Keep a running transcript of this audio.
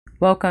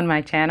Welcome to my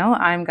channel.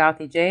 I'm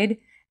Gothy Jade,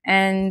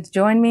 and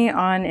join me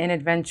on an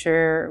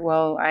adventure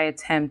while I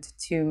attempt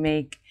to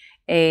make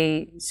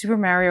a Super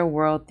Mario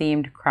World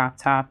themed crop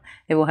top.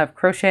 It will have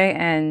crochet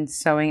and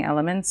sewing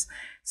elements,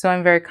 so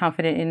I'm very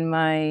confident in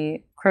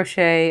my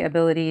crochet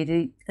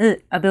abilities.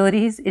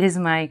 It is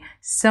my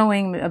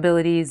sewing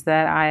abilities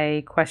that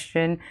I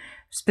question,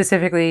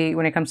 specifically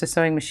when it comes to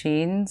sewing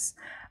machines.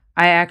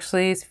 I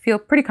actually feel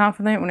pretty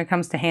confident when it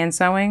comes to hand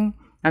sewing.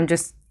 I'm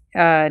just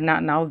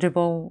not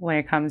knowledgeable when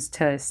it comes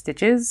to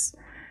stitches.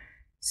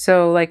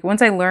 So like once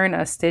I learn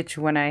a stitch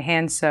when I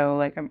hand sew,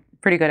 like I'm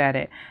pretty good at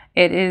it.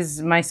 It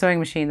is my sewing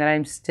machine that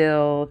I'm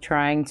still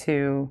trying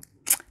to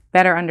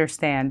better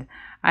understand.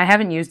 I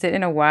haven't used it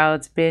in a while.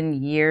 It's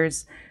been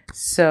years.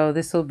 So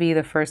this will be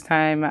the first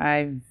time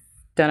I've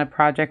done a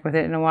project with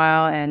it in a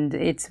while, and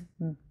it's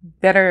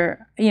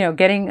better,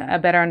 getting a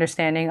better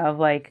understanding of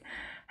like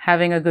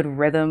having a good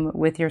rhythm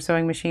with your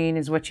sewing machine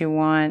is what you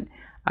want.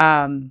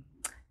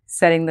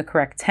 Setting the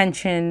correct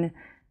tension,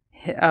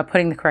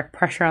 putting the correct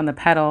pressure on the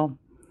pedal.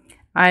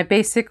 I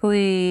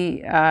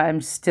basically am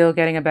still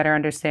getting a better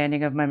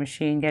understanding of my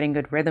machine, getting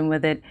good rhythm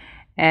with it,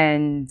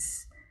 and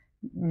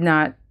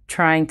not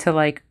trying to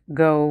like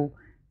go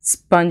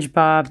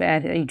SpongeBob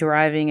at a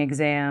driving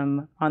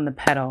exam on the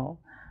pedal.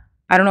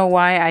 I don't know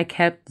why I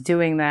kept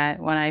doing that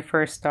when I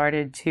first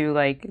started to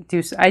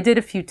I did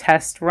a few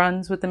test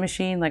runs with the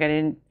machine. Like I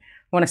didn't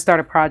want to start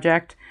a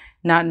project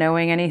not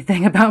knowing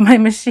anything about my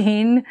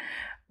machine.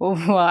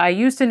 Well, I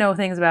used to know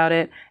things about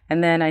it,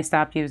 and then I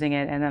stopped using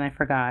it, and then I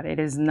forgot.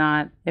 It's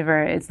not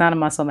a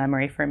muscle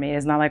memory for me.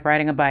 It's not like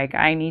riding a bike.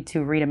 I need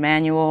to read a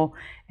manual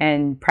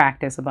and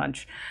practice a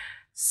bunch.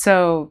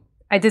 So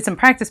I did some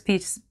practice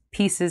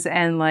pieces,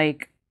 and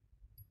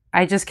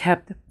I just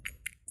kept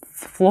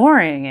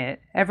flooring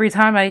it every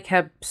time I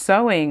kept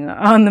sewing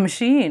on the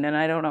machine, and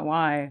I don't know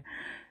why.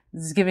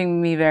 It's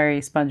giving me very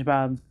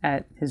SpongeBob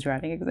at his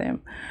driving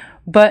exam.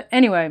 But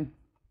anyway,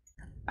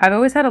 I've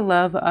always had a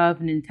love of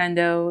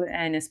Nintendo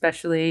and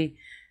especially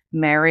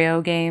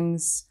Mario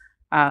games.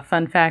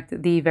 Fun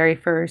fact, the very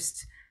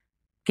first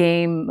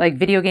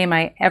video game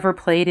I ever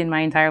played in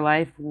my entire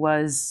life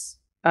was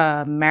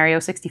Mario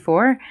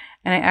 64.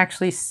 And I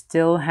actually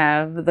still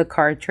have the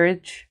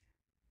cartridge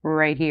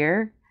right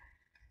here.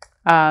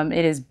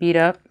 It is beat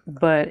up,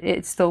 but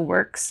it still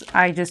works.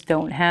 I just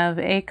don't have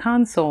a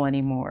console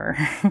anymore.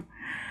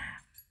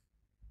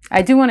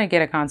 I do want to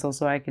get a console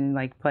so I can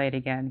play it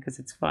again because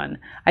it's fun.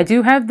 I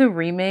do have the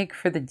remake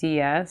for the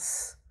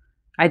DS.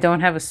 I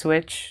don't have a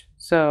Switch,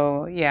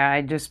 so yeah,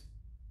 I just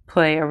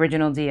play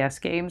original DS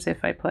games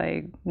if I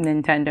play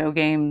Nintendo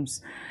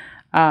games.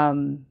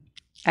 I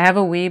have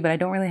a Wii, but I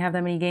don't really have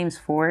that many games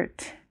for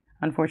it,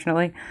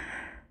 unfortunately.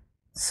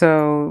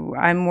 So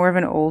I'm more of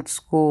an old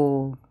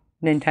school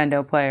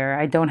Nintendo player.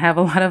 I don't have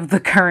a lot of the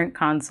current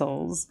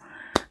consoles.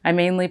 I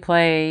mainly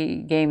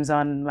play games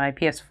on my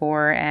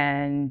PS4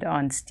 and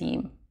on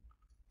Steam.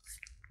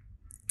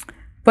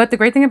 But the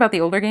great thing about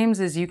the older games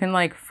is you can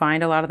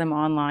find a lot of them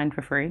online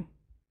for free.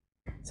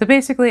 So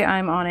basically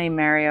I'm on a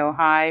Mario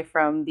high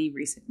from the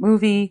recent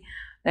movie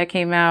that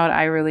came out.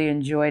 I really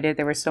enjoyed it.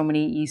 There were so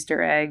many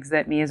Easter eggs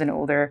that me as an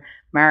older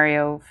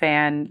Mario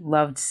fan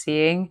loved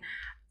seeing.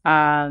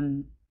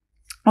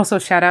 Also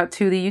shout out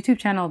to the YouTube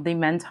channel, The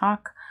Men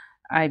Talk.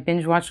 I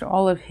binge watched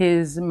all of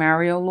his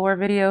Mario lore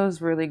videos,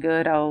 really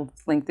good. I'll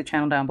link the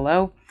channel down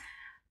below.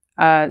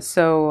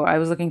 So I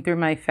was looking through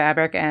my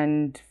fabric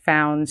and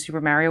found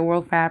Super Mario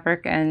World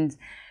fabric and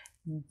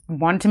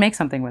wanted to make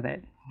something with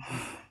it.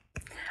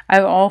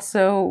 I'm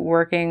also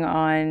working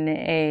on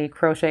a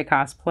crochet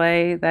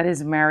cosplay that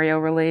is Mario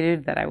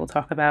related that I will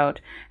talk about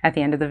at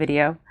the end of the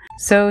video.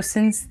 So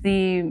since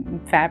the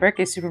fabric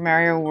is Super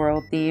Mario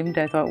World themed,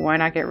 I thought why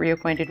not get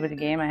reacquainted with the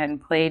game. I hadn't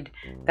played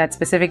that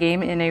specific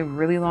game in a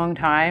really long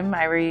time.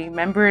 I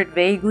remember it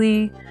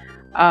vaguely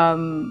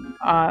when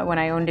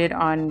I owned it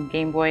on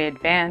Game Boy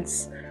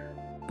Advance.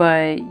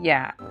 But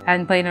yeah, I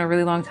hadn't played in a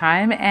really long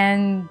time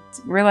and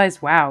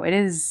realized, wow, it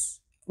is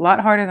a lot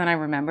harder than I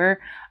remember.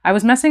 I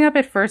was messing up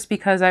at first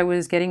because I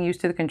was getting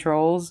used to the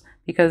controls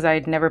because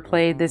I'd never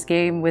played this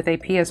game with a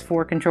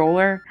PS4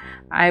 controller.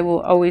 I will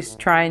always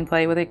try and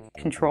play with a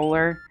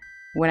controller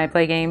when I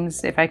play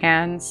games if I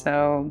can.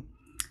 So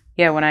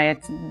yeah, when I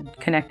had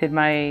connected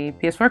my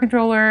PS4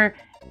 controller,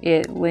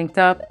 it linked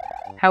up.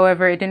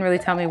 However, it didn't really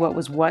tell me what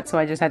was what, so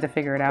I just had to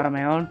figure it out on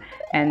my own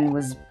and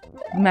was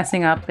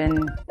messing up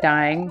and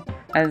dying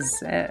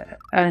as a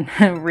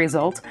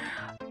result.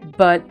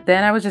 But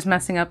then I was just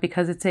messing up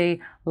because it's a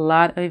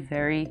lot of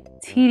very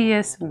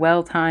tedious,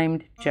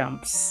 well-timed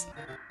jumps.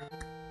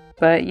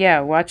 But yeah,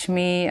 watch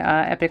me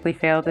epically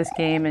fail at this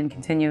game and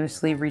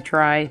continuously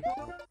retry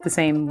the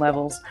same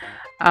levels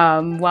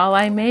while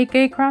I make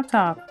a crop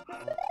top.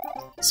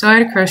 So I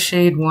had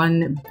crocheted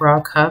one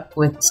bra cup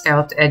with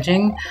scalloped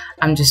edging.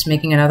 I'm just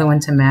making another one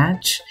to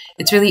match.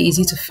 It's really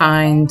easy to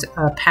find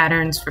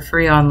patterns for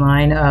free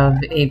online of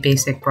a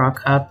basic bra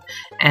cup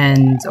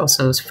and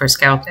also for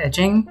scalloped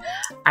edging.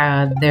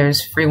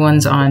 There's free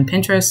ones on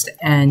Pinterest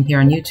and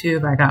here on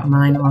YouTube. I got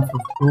mine off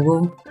of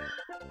Google.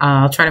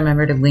 I'll try to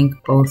remember to link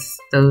both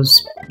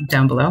those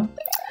down below.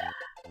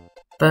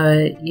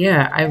 But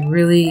yeah, I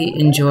really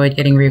enjoyed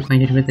getting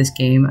reacquainted with this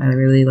game. I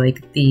really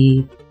like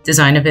the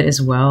design of it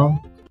as well.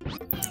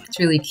 It's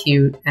really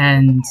cute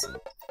and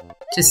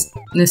just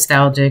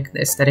nostalgic,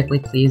 aesthetically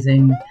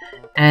pleasing,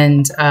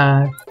 and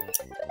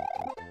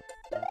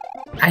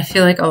I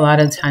feel like a lot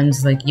of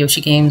times like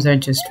Yoshi games are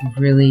just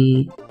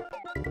really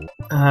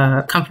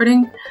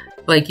comforting.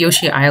 Like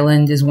Yoshi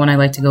Island is one I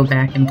like to go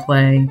back and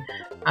play.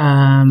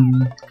 I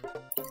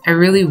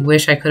really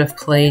wish I could have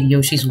played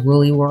Yoshi's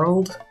Woolly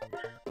World.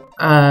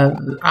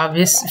 For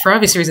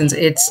obvious reasons,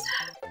 it's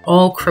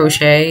all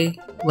crochet,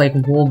 like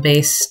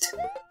wool-based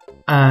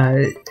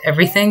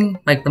everything,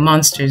 like the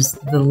monsters,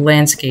 the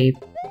landscape,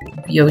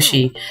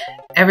 Yoshi,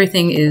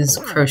 everything is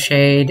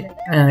crocheted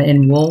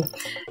in wool.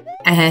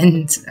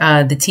 And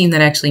the team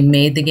that actually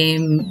made the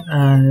game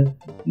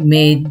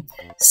made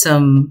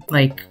some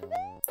like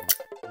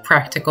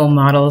practical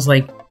models,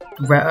 like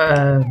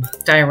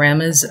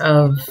dioramas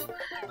of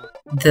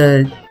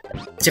the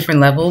different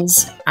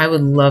levels. I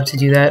would love to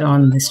do that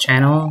on this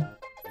channel.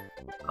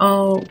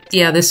 Oh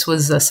yeah, this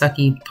was a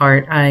sucky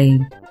part. I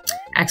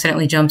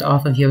accidentally jumped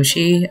off of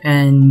Yoshi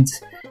and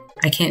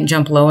I can't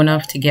jump low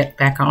enough to get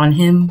back on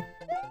him,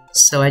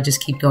 so I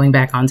just keep going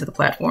back onto the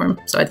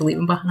platform, so I had to leave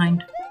him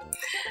behind.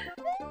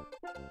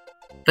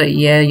 But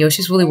yeah,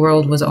 Yoshi's Woolly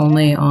World was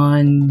only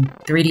on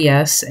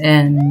 3DS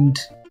and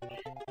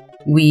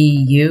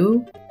Wii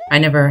U. I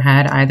never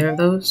had either of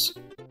those,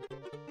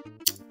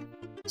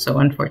 so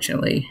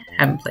unfortunately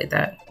haven't played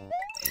that.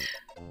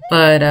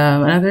 But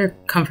another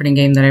comforting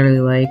game that I really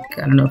like,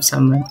 I don't know if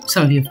some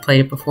of you have played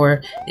it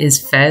before,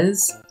 is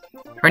Fez.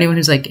 For anyone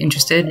who's like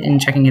interested in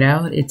checking it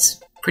out, it's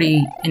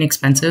pretty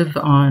inexpensive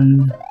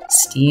on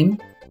Steam.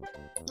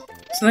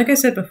 So like I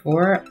said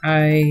before,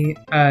 I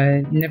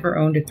never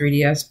owned a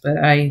 3DS, but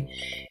I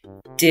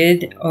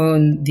did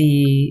own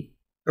the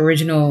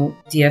original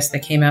DS that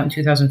came out in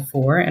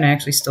 2004, and I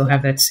actually still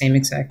have that same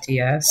exact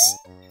DS.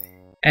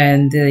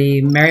 And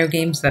the Mario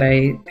games that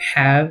I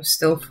have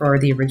still for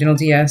the original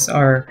DS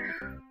are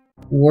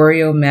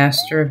Wario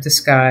Master of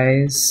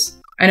Disguise.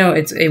 I know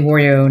it's a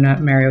Wario,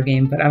 not Mario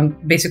game, but I'm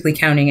basically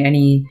counting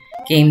any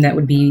game that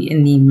would be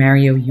in the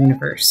Mario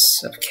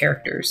universe of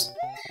characters.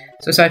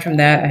 So aside from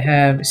that, I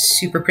have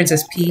Super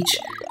Princess Peach.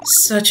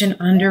 Such an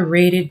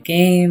underrated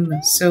game.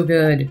 So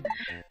good.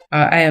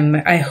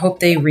 I hope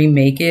they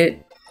remake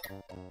it.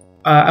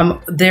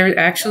 There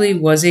actually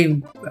was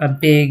a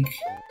big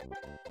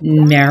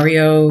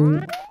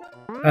Mario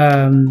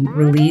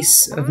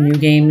release of new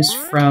games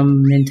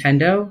from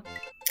Nintendo.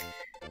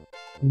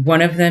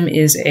 One of them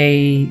is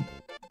a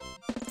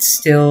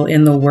still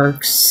in the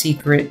works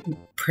secret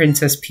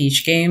Princess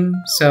Peach game.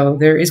 So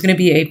there is going to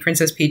be a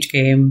Princess Peach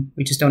game.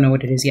 We just don't know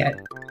what it is yet,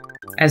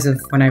 as of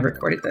when I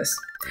recorded this.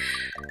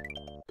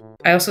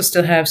 I also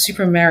still have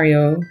Super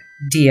Mario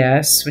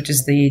DS, which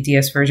is the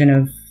DS version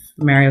of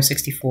Mario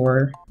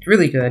 64. It's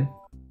really good.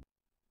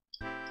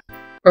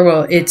 Or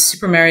well, it's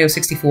Super Mario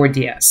 64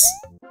 DS.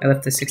 I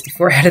left the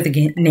 64 out of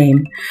the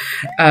name.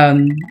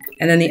 And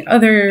then the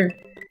other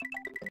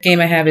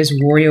game I have is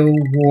Wario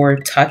War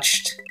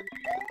Touched.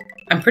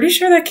 I'm pretty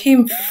sure that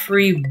came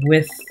free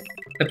with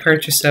the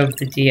purchase of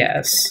the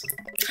DS.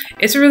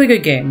 It's a really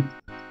good game.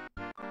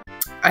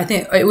 I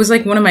think it was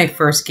like one of my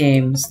first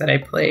games that I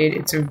played.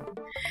 It's a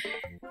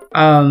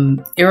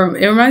it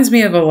reminds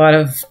me of a lot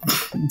of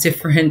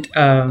different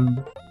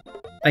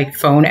like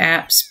phone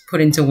apps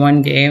put into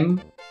one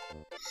game.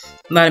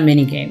 A lot of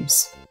mini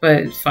games,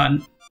 but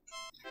fun.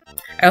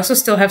 I also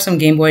still have some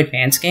Game Boy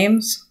Advance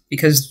games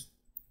because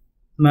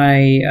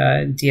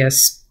my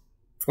DS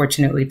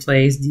fortunately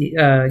plays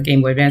the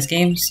Game Boy Advance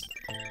games.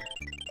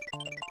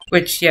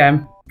 Which, yeah,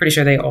 I'm pretty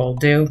sure they all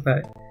do,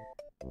 but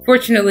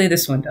fortunately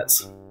this one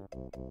does.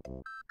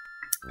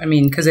 I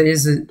mean, because it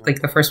is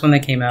like the first one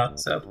that came out,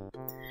 so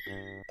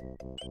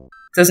it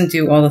doesn't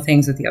do all the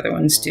things that the other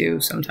ones do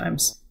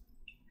sometimes.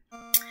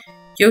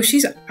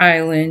 Yoshi's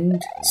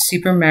Island,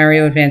 Super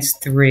Mario Advance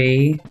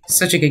 3,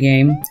 such a good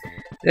game.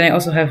 Then I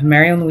also have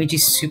Mario and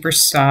Luigi's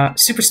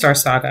Superstar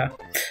Saga.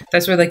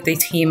 That's where like they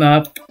team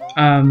up.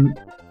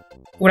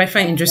 What I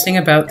find interesting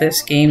about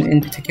this game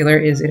in particular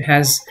is it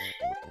has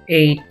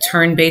a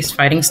turn-based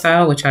fighting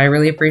style, which I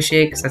really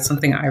appreciate because that's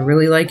something I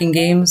really like in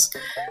games.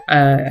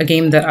 A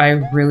game that I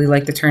really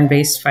like the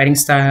turn-based fighting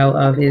style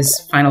of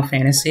is Final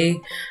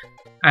Fantasy.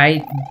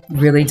 I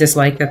really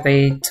dislike that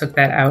they took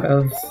that out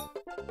of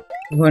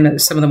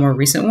some of the more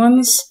recent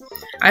ones.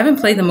 I haven't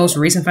played the most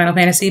recent Final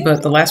Fantasy,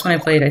 but the last one I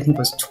played I think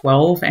was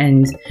 12,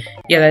 and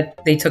yeah,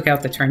 they took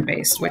out the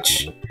turn-based,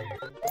 which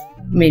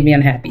made me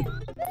unhappy.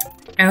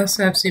 I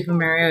also have Super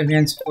Mario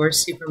Advance 4,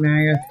 Super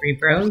Mario 3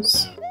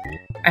 Bros.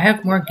 I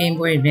have more Game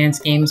Boy Advance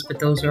games, but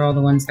those are all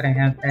the ones that I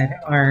have that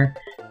are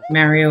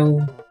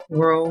Mario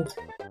World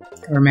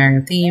or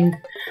Mario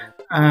themed.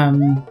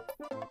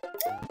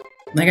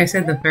 Like I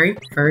said, the very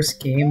first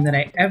game that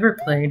I ever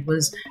played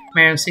was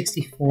Mario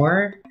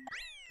 64,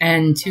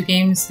 and two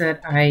games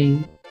that I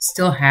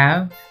still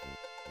have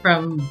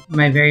from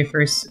my very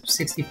first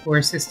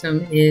 64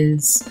 system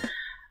is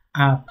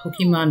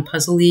Pokemon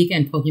Puzzle League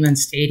and Pokemon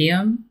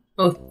Stadium,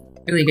 both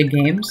really good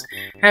games.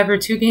 However,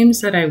 two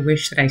games that I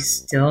wish that I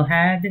still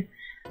had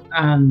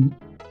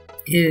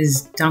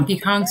is Donkey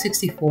Kong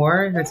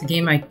 64. That's a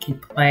game I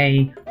could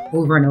play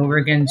over and over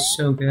again,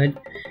 so good.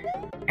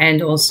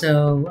 And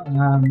also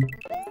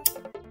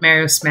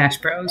Mario Smash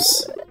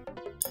Bros.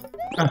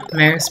 Oh,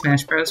 Mario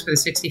Smash Bros. For the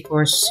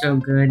 64 is so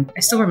good. I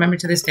still remember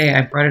to this day,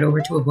 I brought it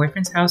over to a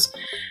boyfriend's house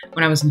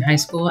when I was in high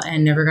school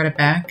and never got it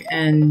back,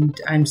 and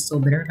I'm still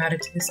bitter about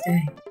it to this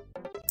day.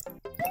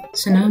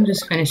 So now I'm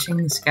just finishing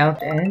the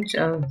scalloped edge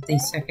of the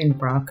second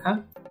bra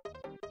cup.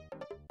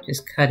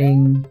 Just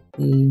cutting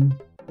the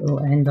little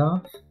end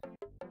off.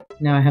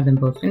 Now I have them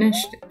both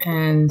finished,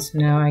 and so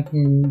now I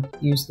can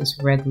use this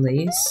red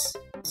lace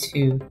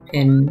to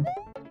pin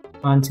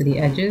onto the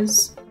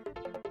edges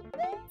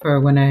for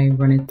when I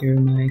run it through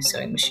my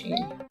sewing machine.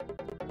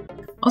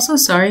 Also,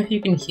 sorry if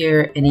you can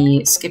hear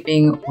any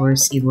skipping or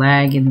see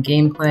lag in the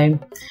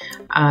gameplay.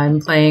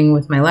 I'm playing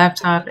with my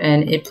laptop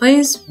and it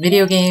plays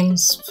video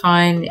games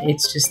fine.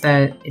 It's just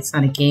that it's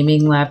not a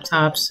gaming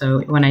laptop, so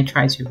when I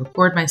try to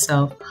record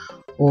myself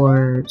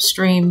or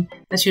stream,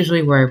 that's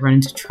usually where I run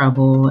into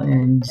trouble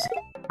and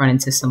run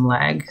into some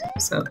lag.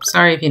 So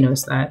sorry if you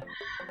noticed that.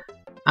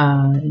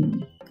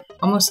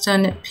 Almost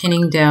done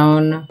pinning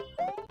down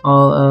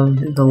all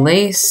of the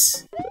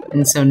lace,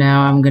 and so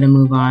now I'm going to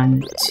move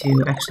on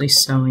to actually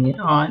sewing it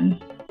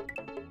on.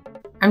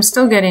 I'm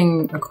still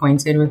getting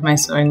acquainted with my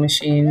sewing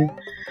machine,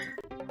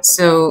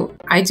 so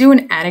I do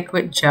an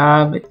adequate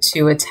job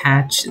to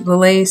attach the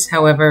lace.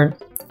 However,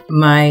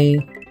 my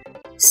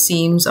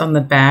seams on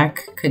the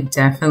back could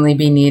definitely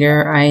be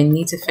neater. I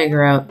need to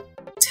figure out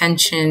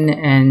tension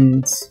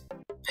and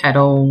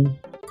pedal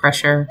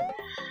pressure.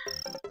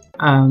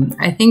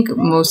 I think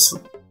most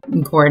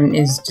important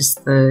is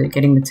just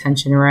getting the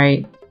tension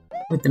right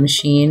with the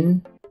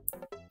machine,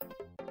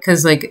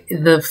 because like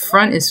the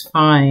front is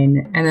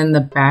fine and then the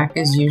back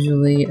is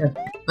usually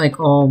like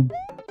all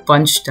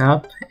bunched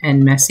up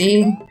and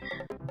messy,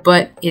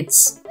 but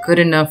it's good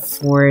enough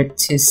for it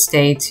to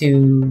stay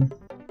to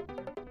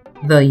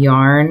the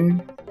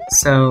yarn,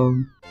 so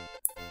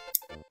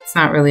it's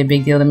not really a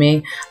big deal to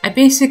me. I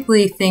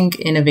basically think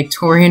in a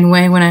Victorian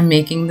way when I'm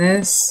making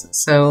this.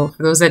 So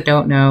for those that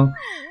don't know,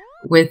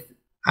 with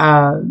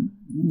a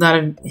lot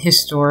of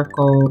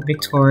historical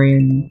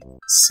Victorian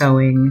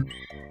sewing,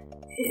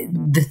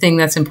 the thing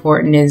that's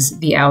important is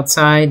the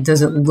outside.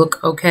 Does it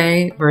look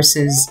okay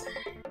versus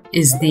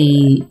is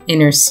the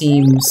inner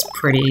seams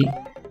pretty?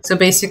 So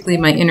basically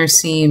my inner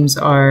seams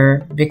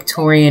are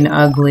Victorian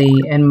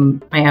ugly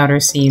and my outer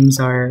seams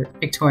are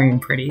Victorian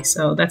pretty.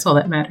 So that's all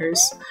that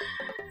matters.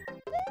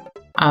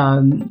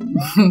 A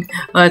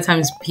lot of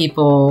times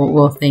people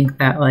will think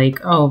that like,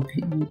 oh,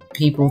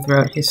 people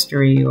throughout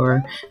history,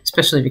 or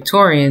especially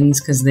Victorians,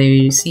 because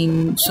they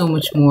seem so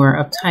much more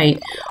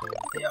uptight,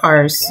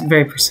 are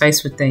very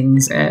precise with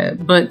things.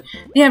 But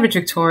the average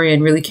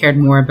Victorian really cared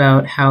more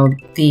about how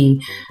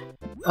the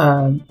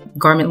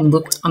garment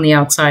looked on the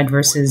outside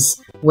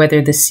versus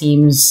whether the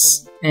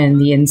seams and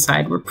the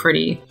inside were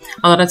pretty.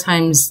 A lot of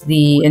times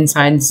the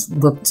insides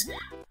looked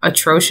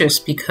atrocious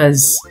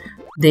because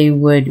they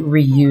would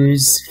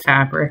reuse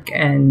fabric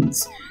and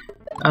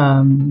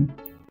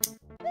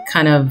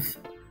kind of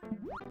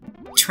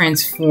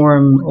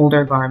transform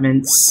older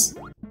garments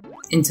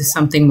into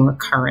something more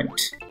current.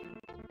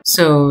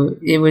 So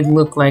it would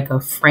look like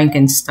a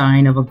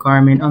Frankenstein of a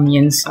garment on the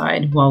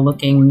inside while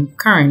looking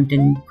current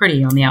and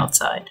pretty on the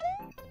outside.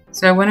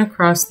 So I went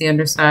across the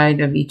underside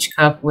of each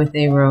cup with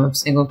a row of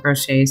single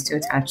crochets to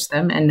attach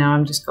them, and now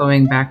I'm just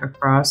going back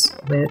across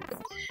with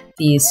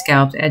the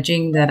scalloped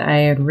edging that I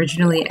had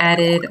originally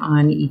added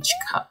on each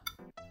cup.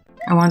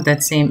 I want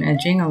that same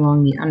edging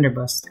along the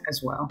underbust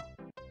as well.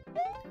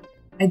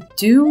 I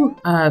do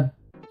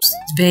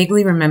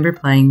vaguely remember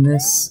playing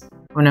this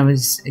when I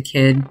was a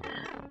kid,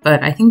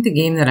 but I think the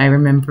game that I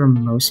remember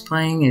most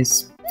playing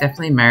is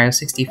definitely Mario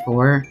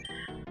 64.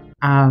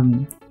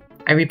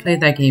 I replayed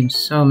that game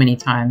so many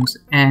times,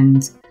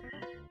 and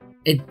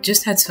it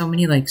just had so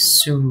many like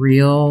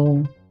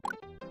surreal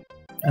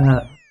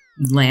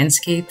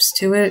landscapes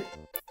to it,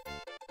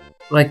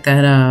 like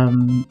that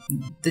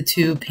the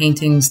two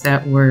paintings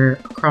that were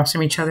across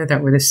from each other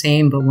that were the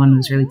same, but one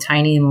was really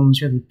tiny and one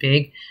was really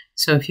big.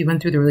 So if you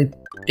went through the really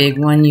big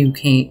one, you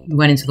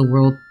went into the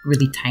world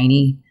really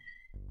tiny,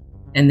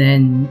 and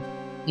then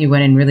you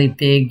went in really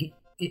big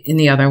in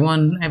the other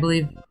one, I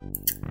believe.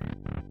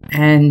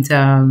 And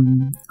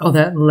oh,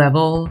 that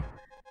level,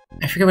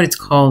 I forget what it's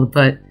called,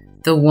 but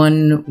the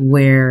one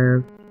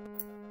where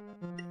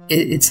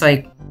it's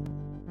like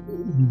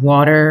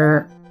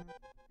water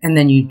and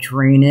then you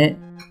drain it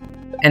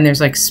and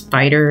there's like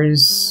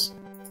spiders,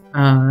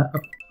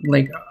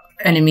 like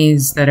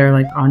enemies that are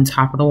like on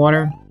top of the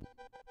water.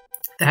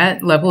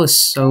 That level is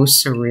so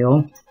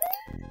surreal.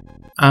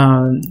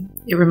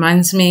 It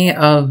reminds me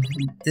of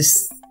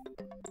this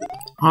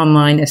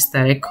online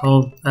aesthetic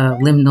called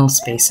liminal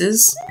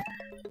spaces.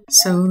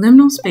 So,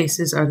 liminal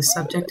spaces are the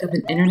subject of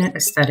an internet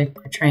aesthetic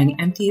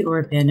portraying empty or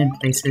abandoned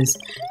places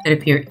that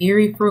appear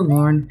eerie,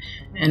 forlorn,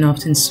 and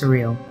often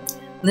surreal.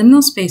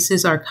 Liminal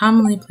spaces are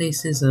commonly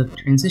places of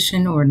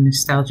transition or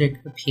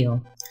nostalgic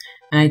appeal,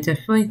 and I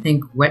definitely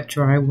think Wet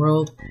Dry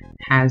World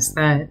has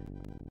that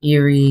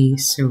eerie,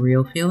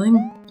 surreal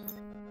feeling,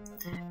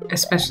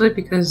 especially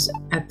because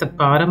at the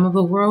bottom of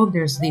the world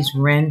there's these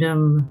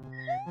random,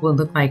 what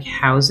look like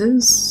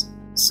houses.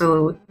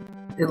 So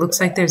it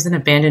looks like there's an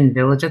abandoned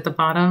village at the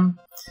bottom.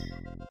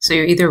 So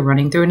you're either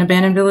running through an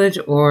abandoned village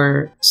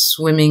or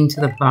swimming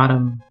to the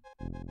bottom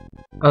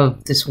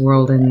of this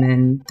world, and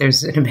then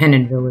there's an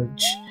abandoned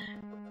village,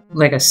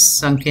 like a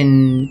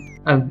sunken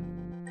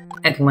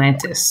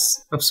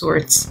Atlantis of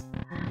sorts.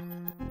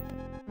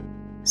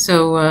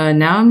 So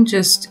now I'm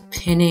just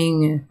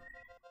pinning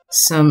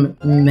some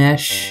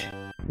mesh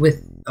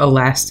with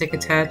elastic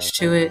attached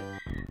to it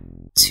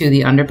to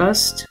the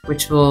underbust,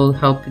 which will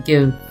help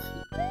give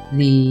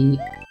the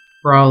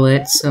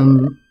bralette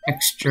some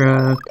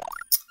extra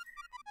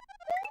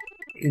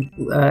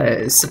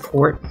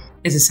support.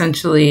 It's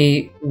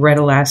essentially red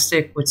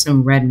elastic with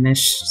some red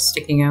mesh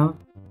sticking out,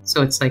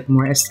 so it's like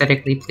more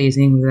aesthetically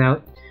pleasing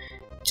without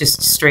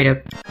just straight up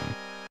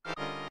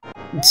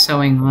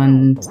sewing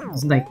on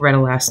like red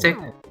elastic,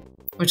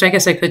 which I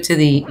guess I could to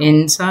the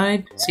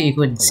inside so you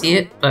wouldn't see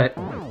it, but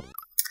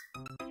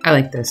I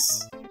like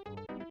this.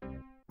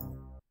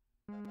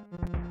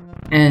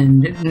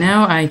 And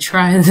now I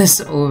try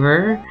this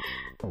over,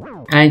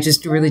 and I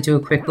just really do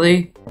it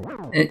quickly.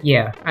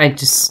 Yeah, I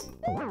just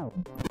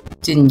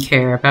didn't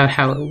care about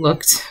how it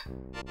looked.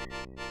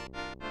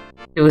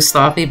 It was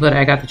sloppy, but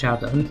I got the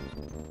job done.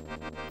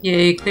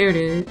 Yay, cleared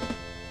it.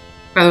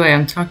 By the way,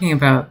 I'm talking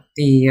about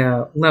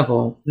the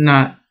level,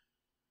 not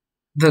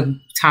the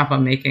top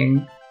I'm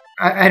making.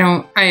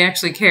 I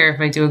actually care if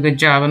I do a good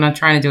job. I'm not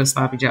trying to do a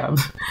sloppy job.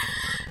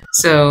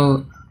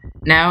 So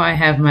now I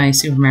have my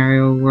Super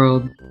Mario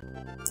World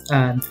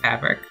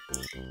fabric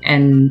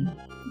and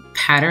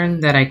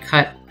pattern that I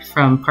cut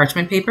from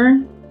parchment paper.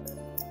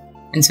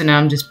 And so now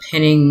I'm just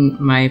pinning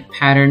my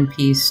pattern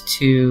piece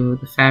to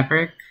the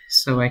fabric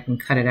so I can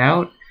cut it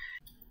out.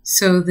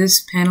 So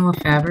this panel of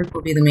fabric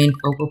will be the main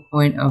focal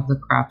point of the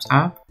crop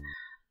top.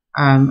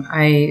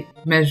 I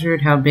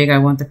measured how big I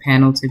want the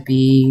panel to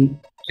be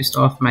just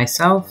off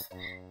myself,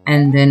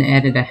 and then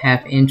added a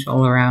 1/2 inch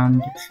all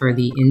around for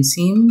the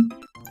inseam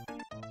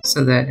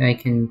so that I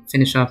can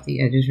finish off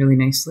the edges really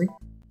nicely.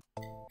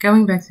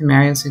 Going back to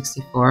Mario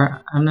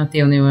 64, I'm not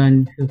the only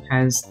one who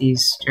has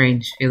these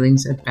strange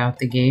feelings about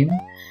the game.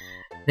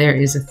 There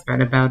is a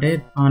thread about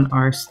it on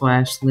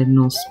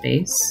r/liminal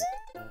space.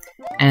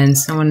 And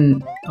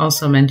someone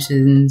also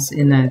mentions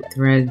in that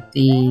thread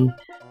the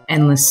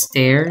endless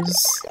stairs,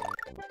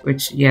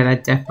 which, yeah,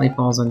 that definitely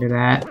falls under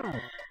that.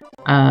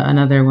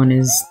 Another one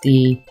is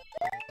the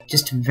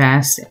just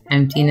vast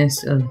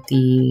emptiness of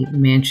the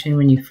mansion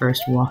when you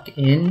first walk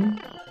in.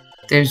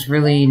 There's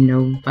really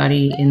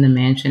nobody in the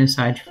mansion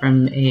aside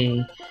from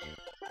a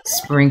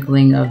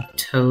sprinkling of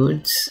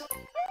toads.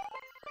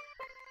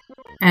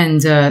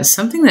 And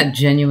something that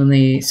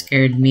genuinely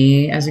scared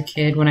me as a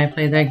kid when I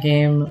played that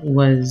game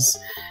was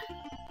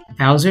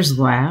Bowser's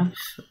laugh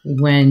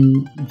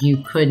when you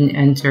couldn't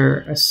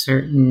enter a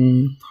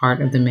certain part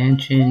of the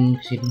mansion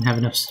because you didn't have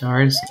enough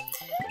stars.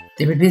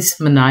 There would be this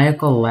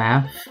maniacal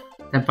laugh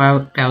that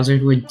Bowser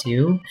would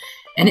do,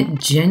 and it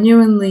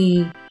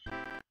genuinely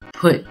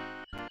put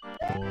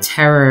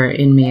terror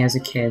in me as a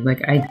kid.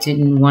 Like, I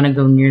didn't want to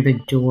go near the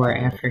door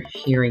after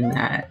hearing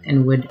that,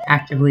 and would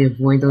actively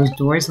avoid those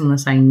doors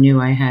unless I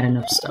knew I had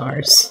enough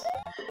stars.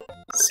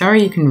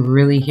 Sorry you can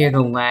really hear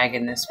the lag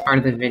in this part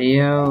of the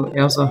video. It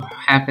also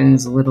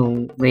happens a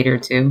little later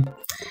too.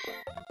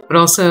 But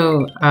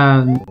also,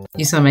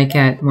 you saw my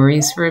cat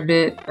Maurice for a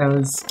bit. That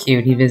was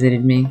cute, he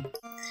visited me.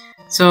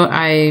 So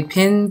I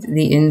pinned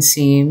the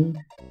inseam,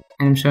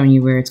 and I'm showing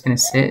you where it's going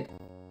to sit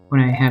when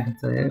I have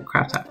the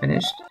crop top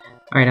finished.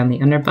 Right on the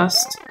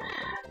underbust.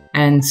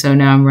 And so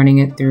now I'm running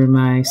it through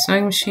my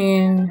sewing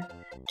machine,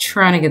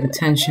 trying to get the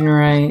tension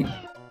right.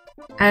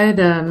 I had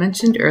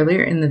mentioned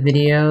earlier in the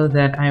video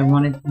that I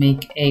wanted to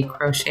make a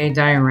crochet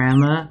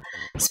diorama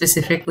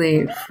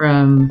specifically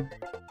from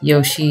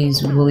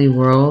Yoshi's Woolly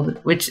World,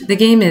 which the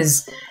game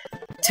is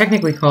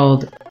technically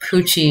called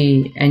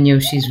Poochie and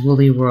Yoshi's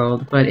Woolly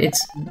World, but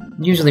it's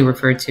usually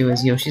referred to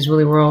as Yoshi's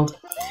Woolly World.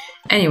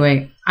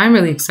 Anyway, I'm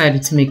really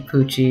excited to make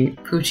Poochie.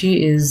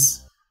 Poochie is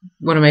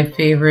one of my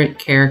favorite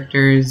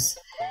characters.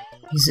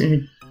 He's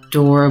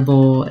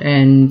adorable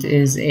and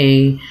is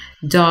a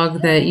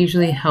dog that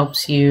usually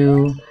helps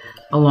you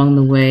along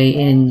the way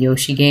in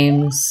Yoshi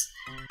games.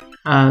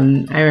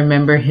 I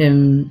remember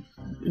him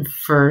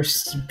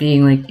first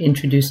being like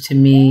introduced to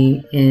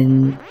me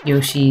in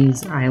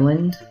Yoshi's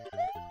Island.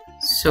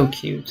 So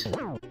cute.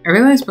 I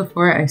realized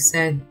before I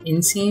said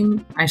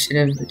inseam, I should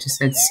have just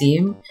said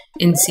seam.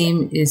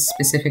 Inseam is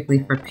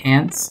specifically for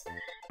pants.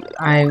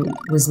 I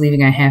was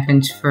leaving a 1/2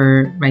 inch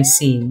for my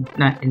seam,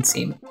 not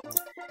inseam.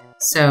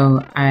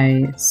 So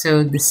I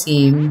sewed the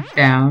seam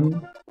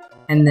down,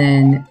 and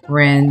then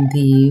ran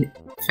the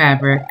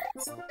fabric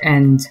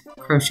and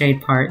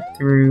crocheted part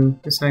through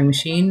the sewing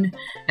machine,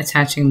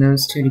 attaching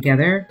those two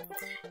together.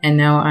 And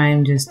now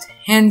I'm just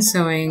hand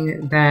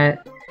sewing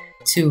that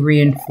to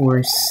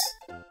reinforce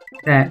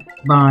that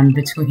bond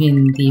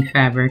between the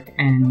fabric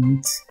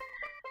and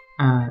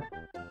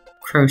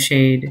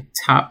crocheted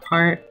top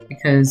part,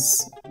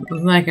 because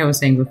like I was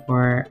saying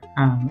before,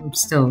 I'm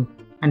still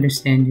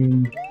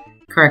understanding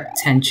correct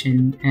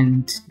tension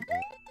and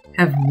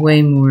have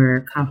way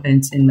more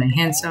confidence in my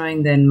hand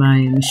sewing than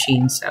my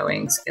machine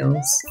sewing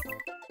skills.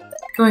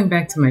 Going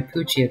back to my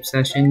Poochie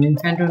obsession,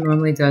 Nintendo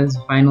normally does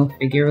vinyl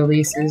figure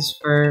releases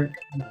for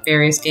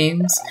various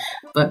games,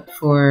 but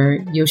for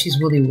Yoshi's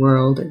Woolly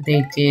World,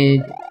 they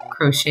did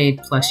crocheted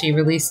plushie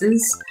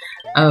releases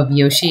of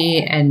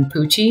Yoshi and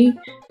Poochie.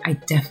 I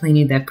definitely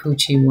need that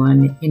Poochie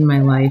one in my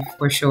life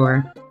for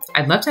sure.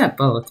 I'd love to have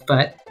both,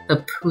 but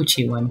the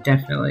Poochie one,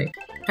 definitely.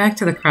 Back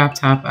to the crop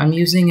top, I'm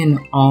using an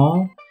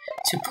awl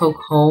to poke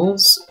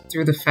holes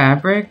through the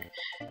fabric,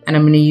 and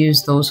I'm going to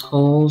use those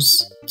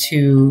holes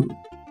to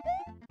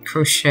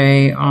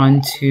crochet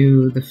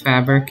onto the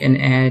fabric and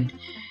add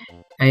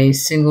a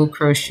single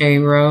crochet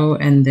row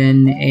and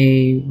then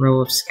a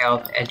row of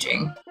scalloped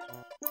edging.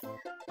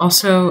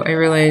 Also, I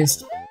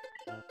realized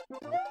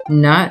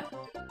not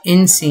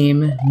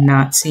inseam,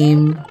 not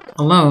seam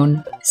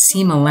alone,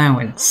 seam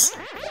allowance.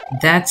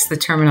 That's the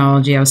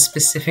terminology I was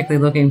specifically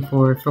looking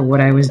for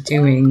what I was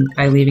doing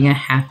by leaving a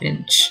 1/2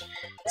 inch.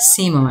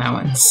 Seam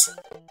allowance.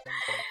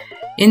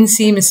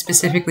 Inseam is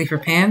specifically for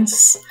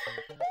pants.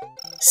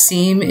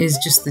 Seam is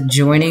just the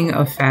joining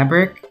of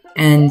fabric,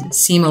 and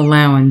seam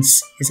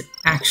allowance is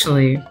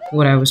actually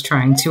what I was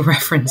trying to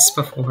reference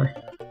before.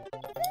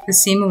 The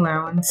seam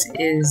allowance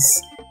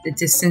is the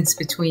distance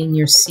between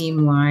your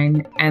seam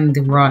line and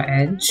the raw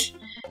edge.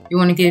 You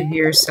want to give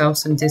yourself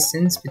some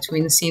distance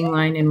between the seam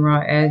line and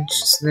raw edge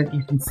so that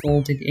you can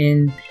fold it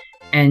in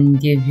and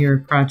give your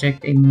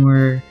project a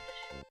more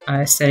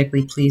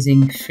aesthetically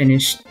pleasing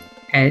finished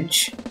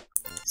edge.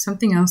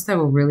 Something else that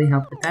will really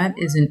help with that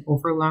is an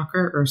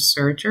overlocker or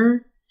serger.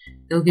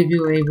 They'll give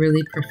you a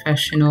really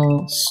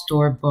professional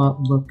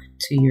store-bought look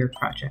to your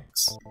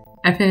projects.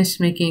 I finished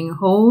making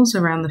holes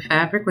around the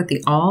fabric with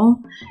the awl,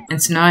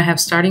 and so now I have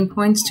starting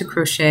points to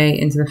crochet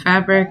into the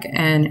fabric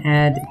and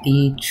add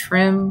the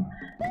trim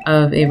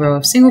of a row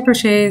of single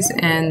crochets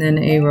and then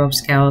a row of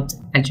scalloped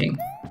edging.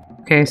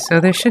 Okay,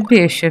 so there should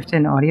be a shift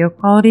in audio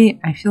quality.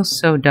 I feel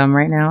so dumb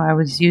right now. I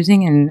was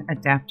using an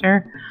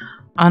adapter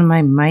on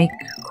my mic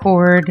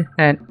cord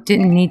that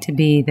didn't need to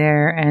be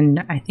there,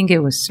 and I think it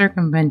was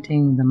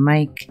circumventing the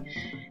mic.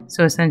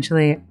 So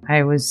essentially,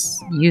 I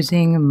was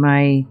using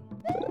my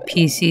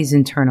PC's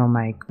internal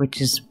mic,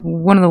 which is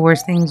one of the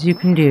worst things you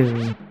can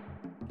do.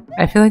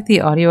 I feel like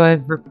the audio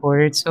I've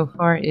recorded so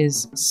far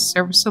is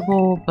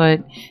serviceable, but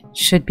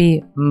should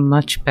be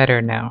much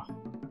better now.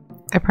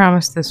 I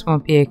promise this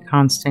won't be a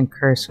constant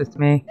curse with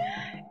me.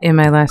 In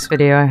my last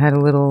video, I had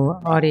a little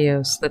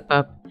audio slip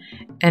up,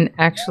 and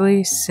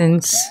actually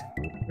since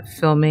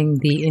filming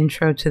the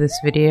intro to this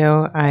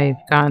video, I've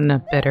gotten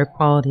a better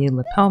quality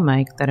lapel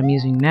mic that I'm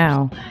using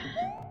now,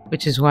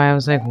 which is why I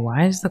was like,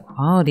 why is the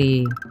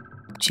quality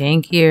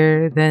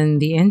jankier than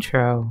the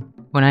intro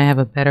when I have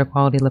a better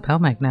quality lapel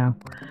mic now?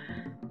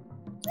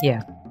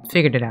 Yeah,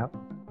 figured it out.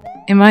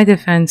 In my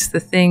defense, the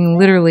thing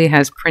literally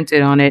has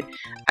printed on it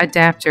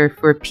adapter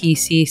for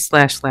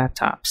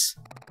PC/laptops.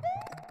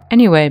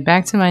 Anyway,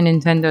 back to my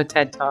Nintendo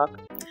TED Talk.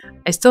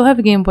 I still have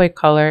a Game Boy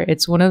Color.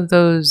 It's one of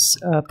those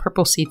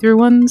purple see-through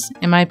ones.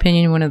 In my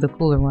opinion, one of the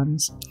cooler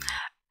ones.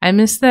 I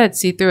miss that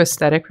see-through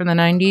aesthetic from the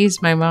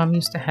 90s. My mom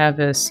used to have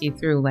a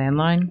see-through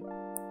landline.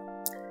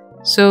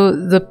 So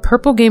the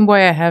purple Game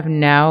Boy I have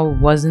now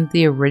wasn't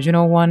the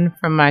original one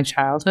from my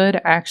childhood.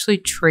 I actually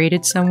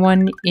traded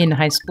someone in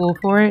high school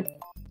for it.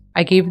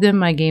 I gave them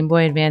my Game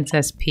Boy Advance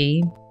SP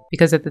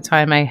because at the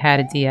time I had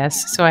a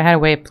DS, so I had a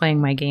way of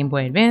playing my Game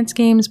Boy Advance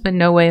games, but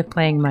no way of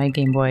playing my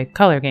Game Boy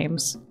Color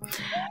games.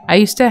 I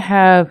used to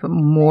have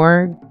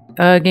more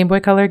Game Boy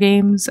Color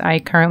games. I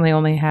currently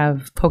only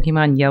have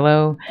Pokemon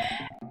Yellow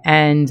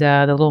and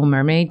the Little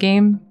Mermaid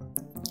game.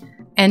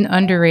 An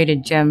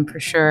underrated gem for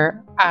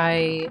sure.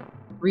 I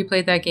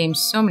replayed that game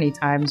so many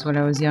times when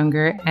I was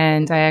younger,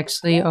 and I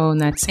actually own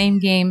that same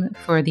game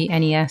for the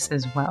NES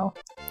as well.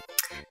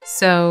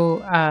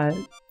 So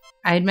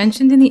I had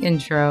mentioned in the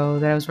intro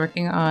that I was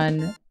working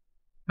on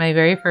my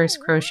very first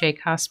crochet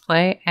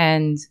cosplay,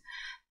 and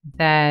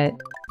that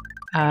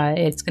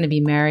it's going to be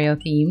Mario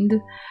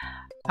themed.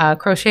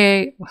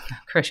 Crochet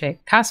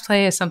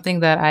cosplay is something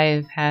that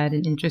I've had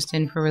an interest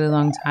in for a really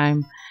long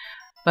time,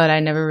 but I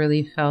never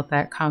really felt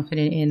that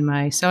confident in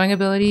my sewing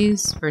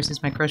abilities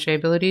versus my crochet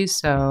abilities,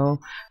 so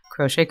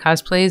crochet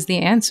cosplay is the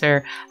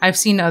answer. I've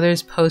seen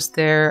others post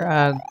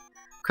their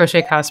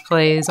crochet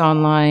cosplays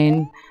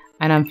online,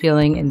 and I'm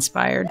feeling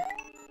inspired.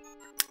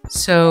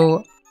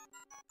 So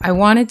I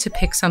wanted to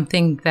pick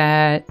something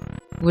that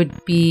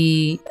would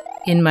be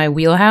in my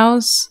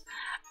wheelhouse.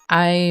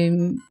 I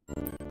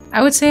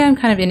would say I'm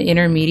kind of an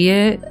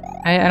intermediate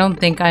I don't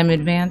think I'm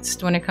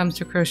advanced when it comes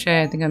to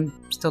crochet. I think I'm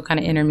still kind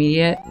of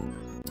intermediate.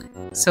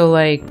 So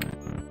like,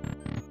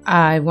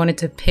 I wanted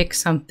to pick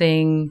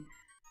something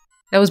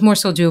that was more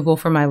so doable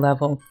for my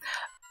level.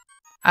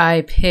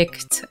 I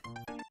picked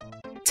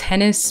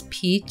Tennis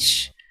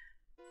Peach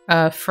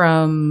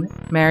from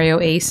Mario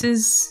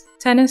Ace's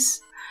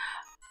Tennis.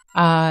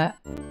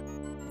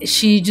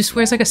 She just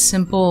wears like a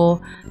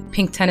simple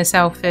pink tennis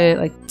outfit,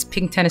 like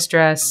pink tennis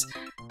dress,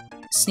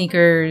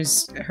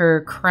 sneakers,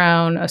 her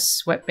crown, a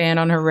sweatband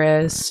on her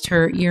wrist,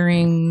 her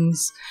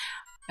earrings.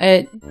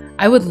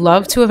 I would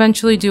love to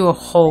eventually do a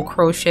whole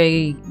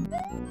crochet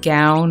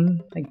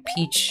gown, like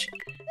peach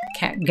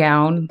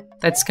gown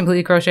that's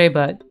completely crochet,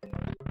 but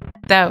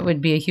that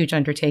would be a huge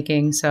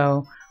undertaking.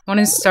 So I want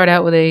to start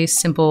out with a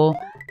simple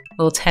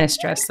little tennis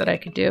dress that I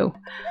could do.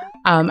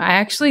 I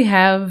actually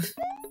have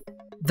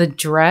the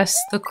dress,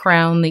 the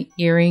crown, the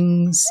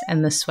earrings,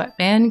 and the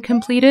sweatband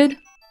completed.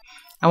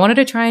 I wanted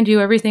to try and do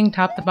everything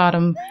top to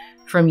bottom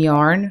from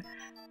yarn.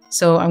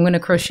 So I'm going to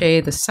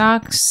crochet the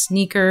socks,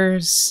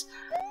 sneakers.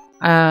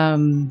 I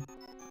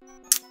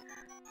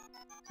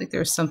think there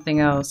was something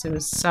else. It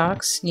was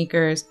socks,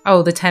 sneakers.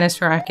 Oh, the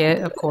tennis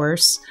racket, of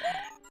course.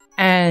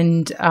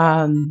 And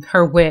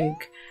her wig.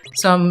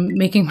 So I'm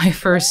making my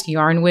first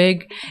yarn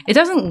wig. It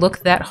doesn't look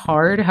that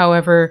hard.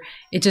 However,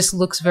 it just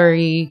looks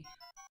very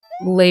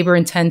labor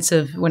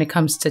intensive when it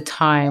comes to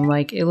time.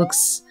 Like it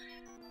looks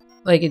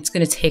like it's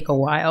going to take a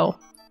while.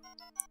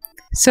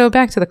 So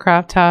back to the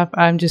crop top.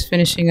 I'm just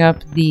finishing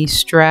up the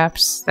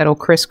straps that'll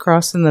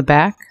crisscross in the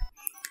back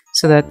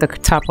so that the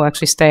top will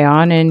actually stay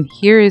on. And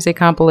here is a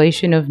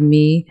compilation of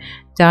me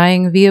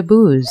dyeing via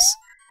booze.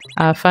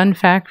 Fun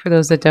fact for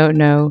those that don't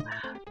know,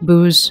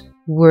 booze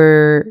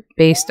were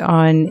based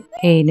on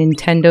a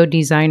Nintendo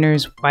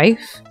designer's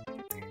wife,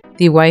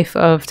 the wife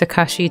of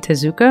Takashi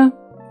Tezuka.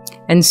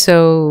 And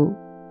so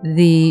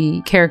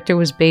the character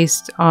was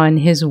based on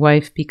his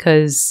wife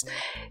because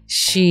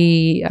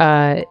she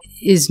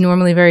is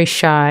normally very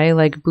shy,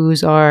 like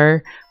boos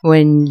are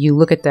when you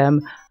look at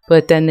them,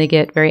 but then they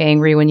get very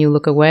angry when you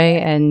look away.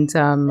 And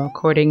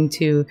according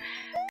to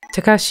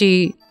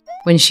Takashi,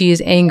 when she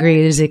is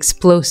angry, it is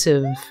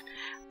explosive,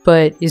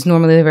 but is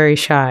normally very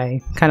shy,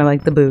 kind of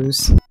like the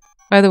boos.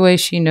 By the way,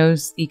 she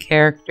knows the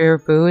character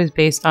Boo is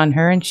based on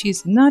her, and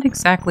she's not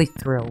exactly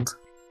thrilled.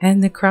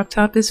 And the crop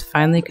top is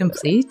finally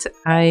complete.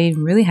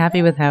 I'm really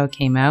happy with how it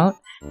came out.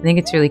 I think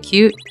it's really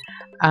cute.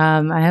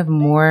 I have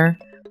more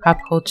pop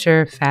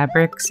culture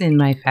fabrics in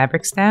my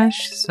fabric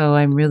stash, so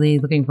I'm really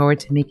looking forward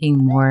to making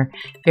more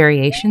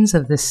variations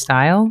of this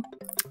style.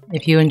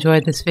 If you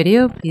enjoyed this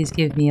video, please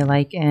give me a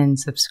like and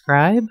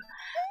subscribe.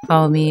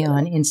 Follow me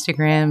on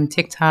Instagram,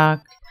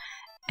 TikTok,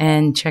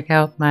 and check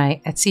out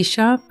my Etsy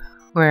shop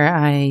where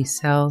I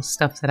sell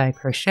stuff that I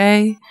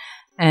crochet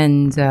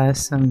and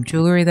some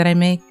jewelry that I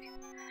make.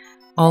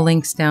 All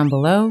links down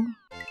below.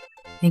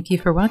 Thank you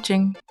for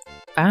watching.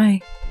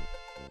 Bye.